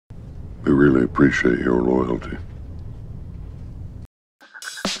We really appreciate your loyalty.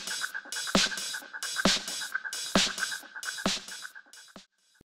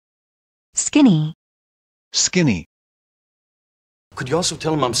 Skinny. Skinny. Could you also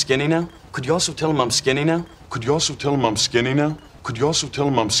tell him I'm skinny now? Could you also tell him I'm skinny now? Could you also tell him I'm skinny now? Could you also tell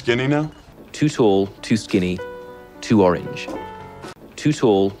him I'm skinny now? Too tall, too skinny, too orange. Too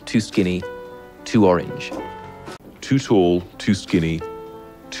tall, too skinny, too orange. Too tall, too skinny,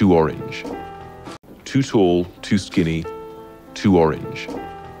 too orange. Too tall, too skinny, too orange.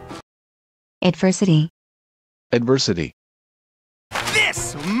 Adversity. Adversity.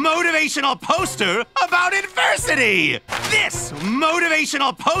 This motivational poster about adversity! This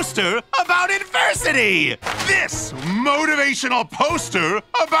motivational poster about adversity! This motivational poster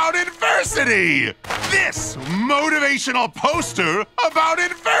about adversity! This motivational poster about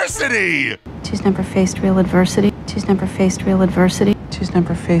adversity! She's never faced real adversity. She's never faced real adversity. She's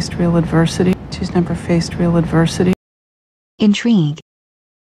never faced real adversity. She's never faced real adversity. Intrigue.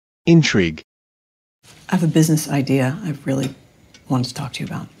 Intrigue. I have a business idea I've really wanted to talk to you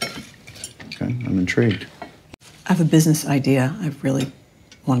about. Okay, I'm intrigued. I have a business idea I've really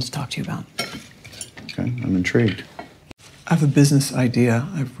wanted to talk to you about. Okay, I'm intrigued. I have a business idea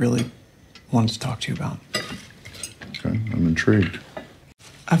I've really wanted to talk to you about. Okay, I'm intrigued.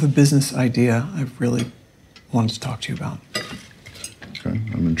 I have a business idea I've really wanted to talk to you about. Okay,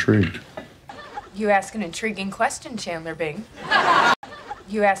 I'm intrigued. You ask an intriguing question, Chandler Bing.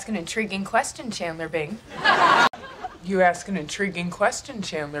 You ask an intriguing question, Chandler Bing. You ask an intriguing question,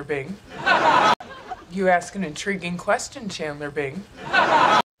 Chandler Bing. You ask an intriguing question, Chandler Bing.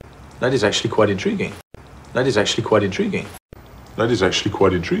 That is actually quite intriguing. That is actually quite intriguing. That is actually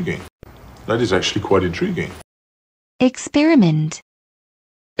quite intriguing. That is actually quite intriguing. Experiment.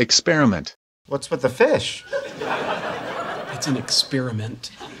 Experiment. What's with the fish? It's an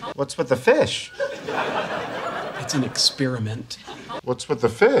experiment. What's with the fish? It's an experiment. What's with the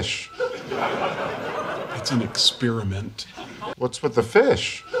fish? It's an experiment. What's with the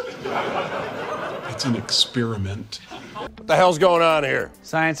fish? It's an experiment. What the hell's going on here?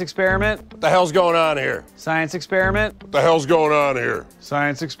 Science experiment? What the hell's going on here? Science experiment? What the hell's going on here?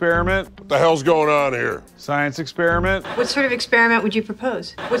 Science experiment? What the hell's going on here? Science experiment? What sort of experiment would you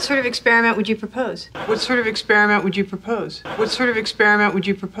propose? What sort of experiment would you propose? What sort of experiment would you propose? What sort of experiment would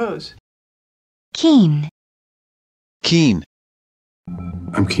you propose? Keen. Keen.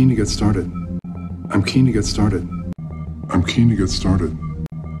 I'm keen to get started. I'm keen to get started. I'm keen to get started.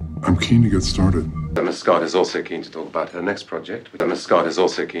 I'm keen to get started. Miss Scott is also keen to talk about her next project. Miss Scott is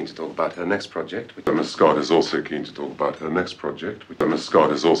also keen to talk about her next project. Miss Scott is also keen to talk about her next project. Miss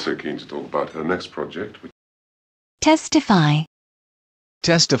Scott is also keen to talk about her next project. Testify.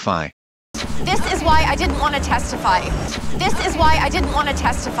 Testify. This is why I didn't want to testify. This is why I didn't want to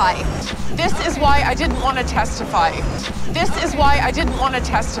testify. This is why I didn't want to testify. This is why I didn't want to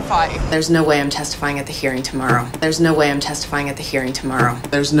testify. There's no way I'm testifying at the hearing tomorrow. There's no way I'm testifying at the hearing tomorrow.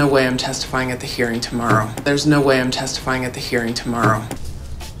 There's no way I'm testifying at the hearing tomorrow. There's no way I'm testifying at the hearing tomorrow.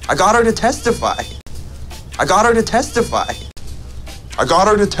 I got her to testify. I got her to testify. I got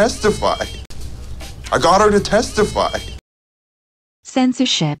her to testify. I got her to testify.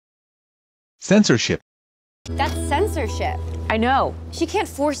 Censorship. Censorship. That's censorship. I know. She can't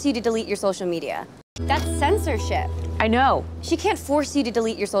force you to delete your social media. That's censorship. I know. She can't force you to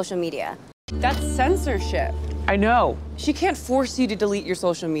delete your social media. That's censorship. I know. She can't force you to delete your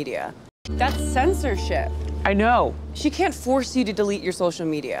social media. That's censorship. I know. She can't force you to delete your social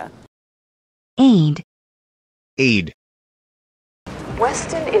media. Aid. Aid.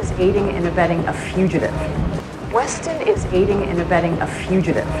 Weston is aiding and abetting a fugitive. Weston is aiding and abetting a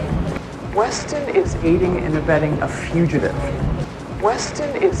fugitive. Weston is aiding and abetting a fugitive.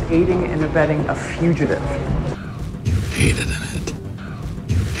 Weston is aiding and abetting a fugitive. You aided in it.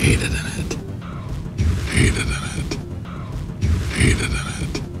 You aided in it. You aided in it. You aided in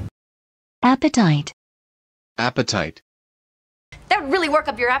it. Appetite. Appetite. That would really work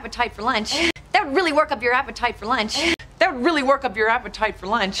up your appetite for lunch. That would really work up your appetite for lunch. That would really work up your appetite for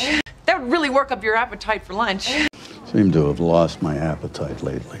lunch. That would really work up your appetite for lunch. Seem to have lost my appetite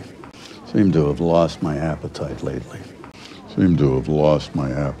lately. Seem to have lost my appetite lately. Seem to have lost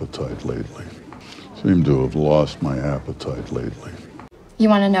my appetite lately. Seem to have lost my appetite lately. You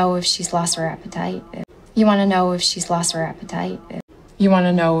want to know if she's lost her appetite? You want to know if she's lost her appetite? You want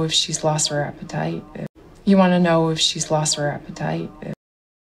to know if she's lost her appetite? You want to know if she's lost her appetite?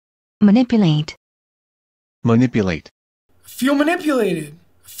 Manipulate. Manipulate. Feel manipulated.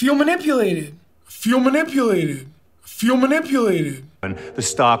 Feel manipulated. Feel manipulated. Feel manipulated. and the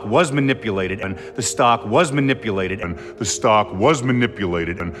stock was manipulated, and the stock was manipulated, and the stock was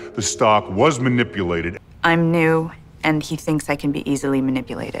manipulated, and the stock was manipulated. I'm new, and he thinks I can be easily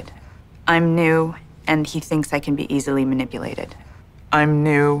manipulated. I'm new, and he thinks I can be easily manipulated. I'm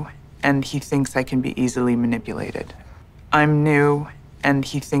new, and he thinks I can be easily manipulated. I'm new, and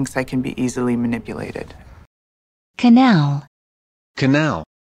he thinks I can be easily manipulated. Canal. Canal.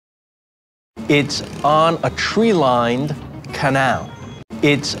 It's on a tree-lined canal.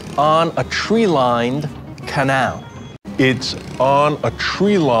 It's on a tree-lined canal. It's on a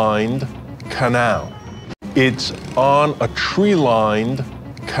tree-lined canal. It's on a tree-lined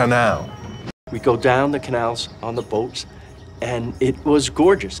canal. We go down the canals on the boats, and it was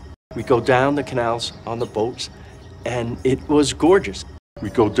gorgeous. We go down the canals on the boats, and it was gorgeous. We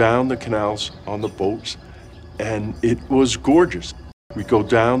go down the canals on the boats, and it was gorgeous. We go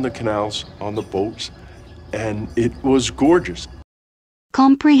down the canals on the boats, and it was gorgeous.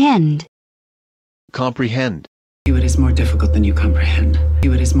 Comprehend. Comprehend. It is more difficult than you comprehend.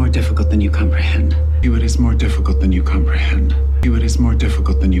 It is more difficult than you comprehend. It is more difficult than you comprehend. It is more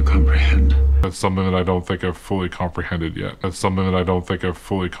difficult than you comprehend. That's something that I don't think I've fully comprehended yet. That's something that I don't think I've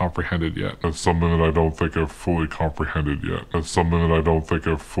fully comprehended yet. That's something that I don't think I've fully comprehended yet. That's something that I don't think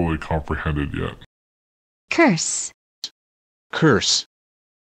I've fully comprehended yet. Curse. Curse.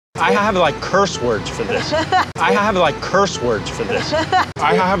 I have like curse words for this. I have like curse words for this.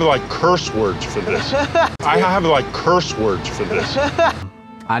 I have like curse words for this. I have like curse words for this.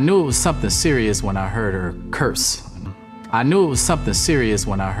 I knew it was something serious when I heard her curse. I knew it was something serious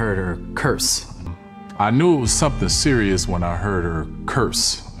when I heard her curse. I knew it was something serious when I heard her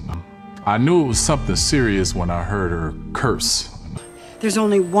curse. I knew it was something serious when I heard her curse. There's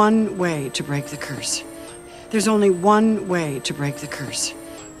only one way to break the curse. There's only one way to break the curse.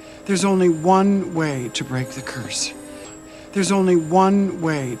 There's only one way to break the curse. There's only one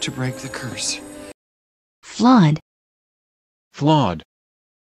way to break the curse. Flawed. Flawed.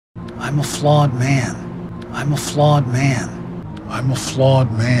 I'm a flawed man. I'm a flawed man. I'm a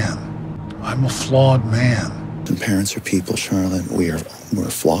flawed man. I'm a flawed man. And parents are people, Charlotte. We're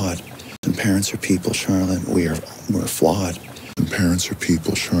flawed. And parents are people, Charlotte. We're flawed. And parents are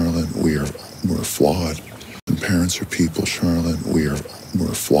people, Charlotte. We're flawed. And parents are people, Charlotte. We're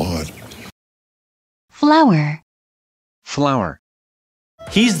flawed. Flower. Flower.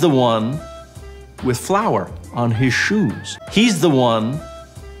 He's the one with flour on his shoes. He's the one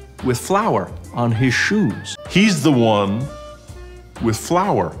with flour on his shoes. He's the one with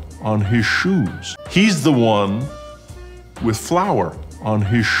flour on his shoes. He's the one with flour on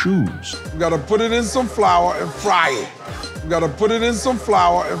his shoes. You gotta put it in some flour and fry it. You gotta put it in some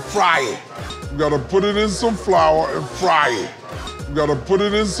flour and fry it. You gotta put it in some flour and fry it. You gotta put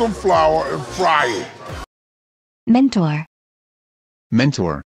it in some flour and fry it. Mentor.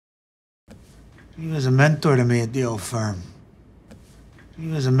 Mentor. He was a mentor to me at the old firm. He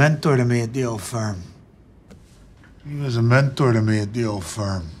was a mentor to me at the old firm. He was a mentor to me at the old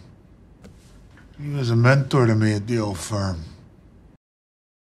firm. He was a mentor to me at the old firm.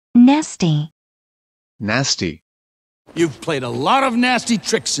 Nasty. Nasty. You've played a lot of nasty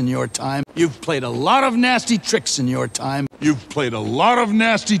tricks in your time. You've played a lot of nasty tricks in your time. You've played a lot of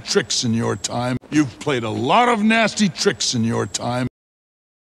nasty tricks in your time. You've played a lot of nasty tricks in your time.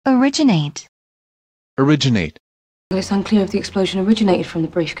 Originate. Originate. It's unclear if the explosion originated from the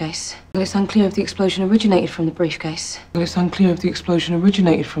briefcase. It's unclear if the explosion originated from the briefcase. It's unclear if the explosion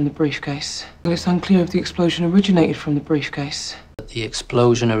originated from the briefcase. It's unclear if the explosion originated from the briefcase. The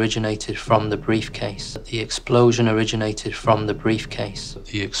explosion originated from the briefcase. The explosion originated from the briefcase.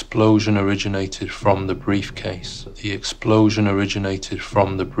 The explosion originated from the briefcase. The explosion originated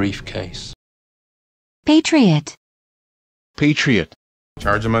from the briefcase. Patriot. Patriot.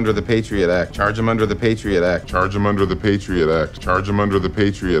 Charge him under the Patriot Act. Charge him under the Patriot Act. Charge him under the Patriot Act. Charge him under the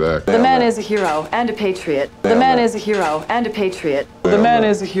Patriot Act. The man is a hero and a patriot. The man is a hero and a patriot. The man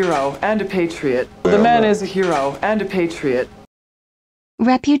is a hero and a patriot. The man is a hero and a patriot.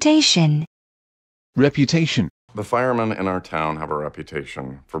 Reputation. Reputation. The firemen in our town have a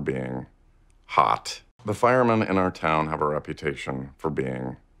reputation for being hot. The firemen in our town have a reputation for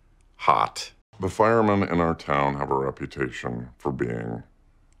being hot. The firemen in our town have a reputation for being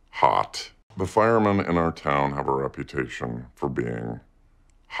hot. The firemen in our town have a reputation for being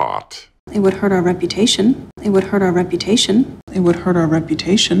hot. It would hurt our reputation. It would hurt our reputation. It would hurt our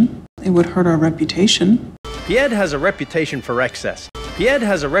reputation. It would hurt our reputation. Pied has a reputation for excess. Pied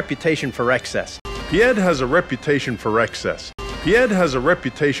has a reputation for excess. Pied has a reputation for excess. Pied has a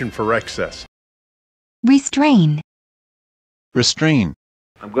reputation for excess. Restrain. Restrain.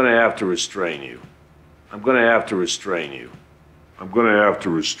 I'm going to have to restrain you. I'm going to have to restrain you. I'm gonna have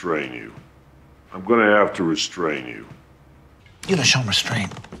to restrain you. I'm gonna have to restrain you. You don't show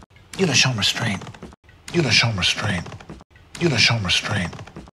restraint. You don't show restraint. You don't show restraint. You don't show restraint.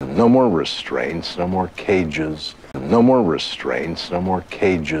 No more restraints, no more cages. No more restraints, no more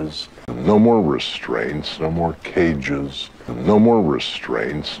cages. No more restraints, no more cages. No more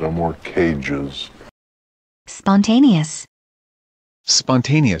restraints, no more cages. Spontaneous.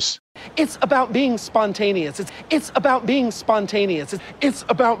 Spontaneous. It's about being spontaneous. It's about being spontaneous. It's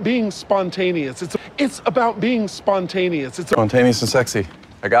about being spontaneous. It's about being spontaneous. It's spontaneous and sexy.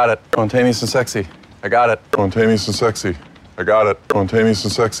 I got it. Spontaneous and sexy. I got it. Spontaneous and sexy. I got it. Spontaneous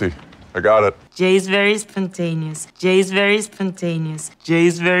and sexy. I got it. Jay's very spontaneous. Jay's very spontaneous.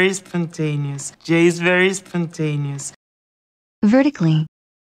 Jay's very spontaneous. Jay's very spontaneous. Vertically.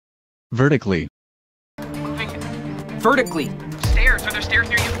 Vertically. Vertically. Stairs. Are there stairs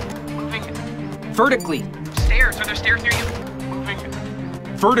near you? Moving. Vertically. Stairs. Are there stairs near you? Moving.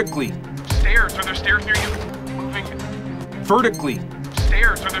 Vertically. Stairs. Are there stairs near you? Moving. Vertically.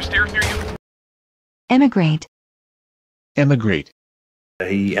 Stairs. Are there stairs near you? Emigrate. Emigrate.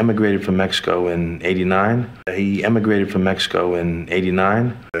 He emigrated from Mexico in '89. He emigrated from Mexico in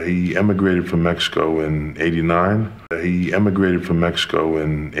 '89. He emigrated from Mexico in '89. He emigrated from Mexico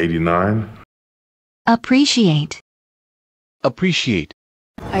in '89. Appreciate. Appreciate.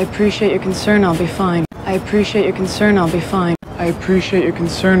 I appreciate your concern, I'll be fine. I appreciate your concern, I'll be fine. I appreciate your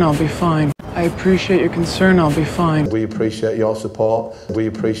concern, I'll be fine. I appreciate your concern, I'll be fine. We appreciate your support. We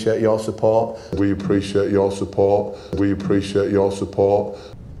appreciate your support. We appreciate your support. We appreciate your support.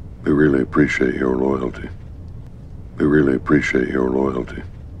 We really appreciate your loyalty. We really appreciate your loyalty.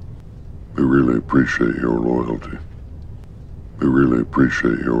 We really appreciate your loyalty. We really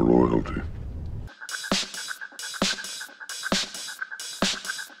appreciate your loyalty.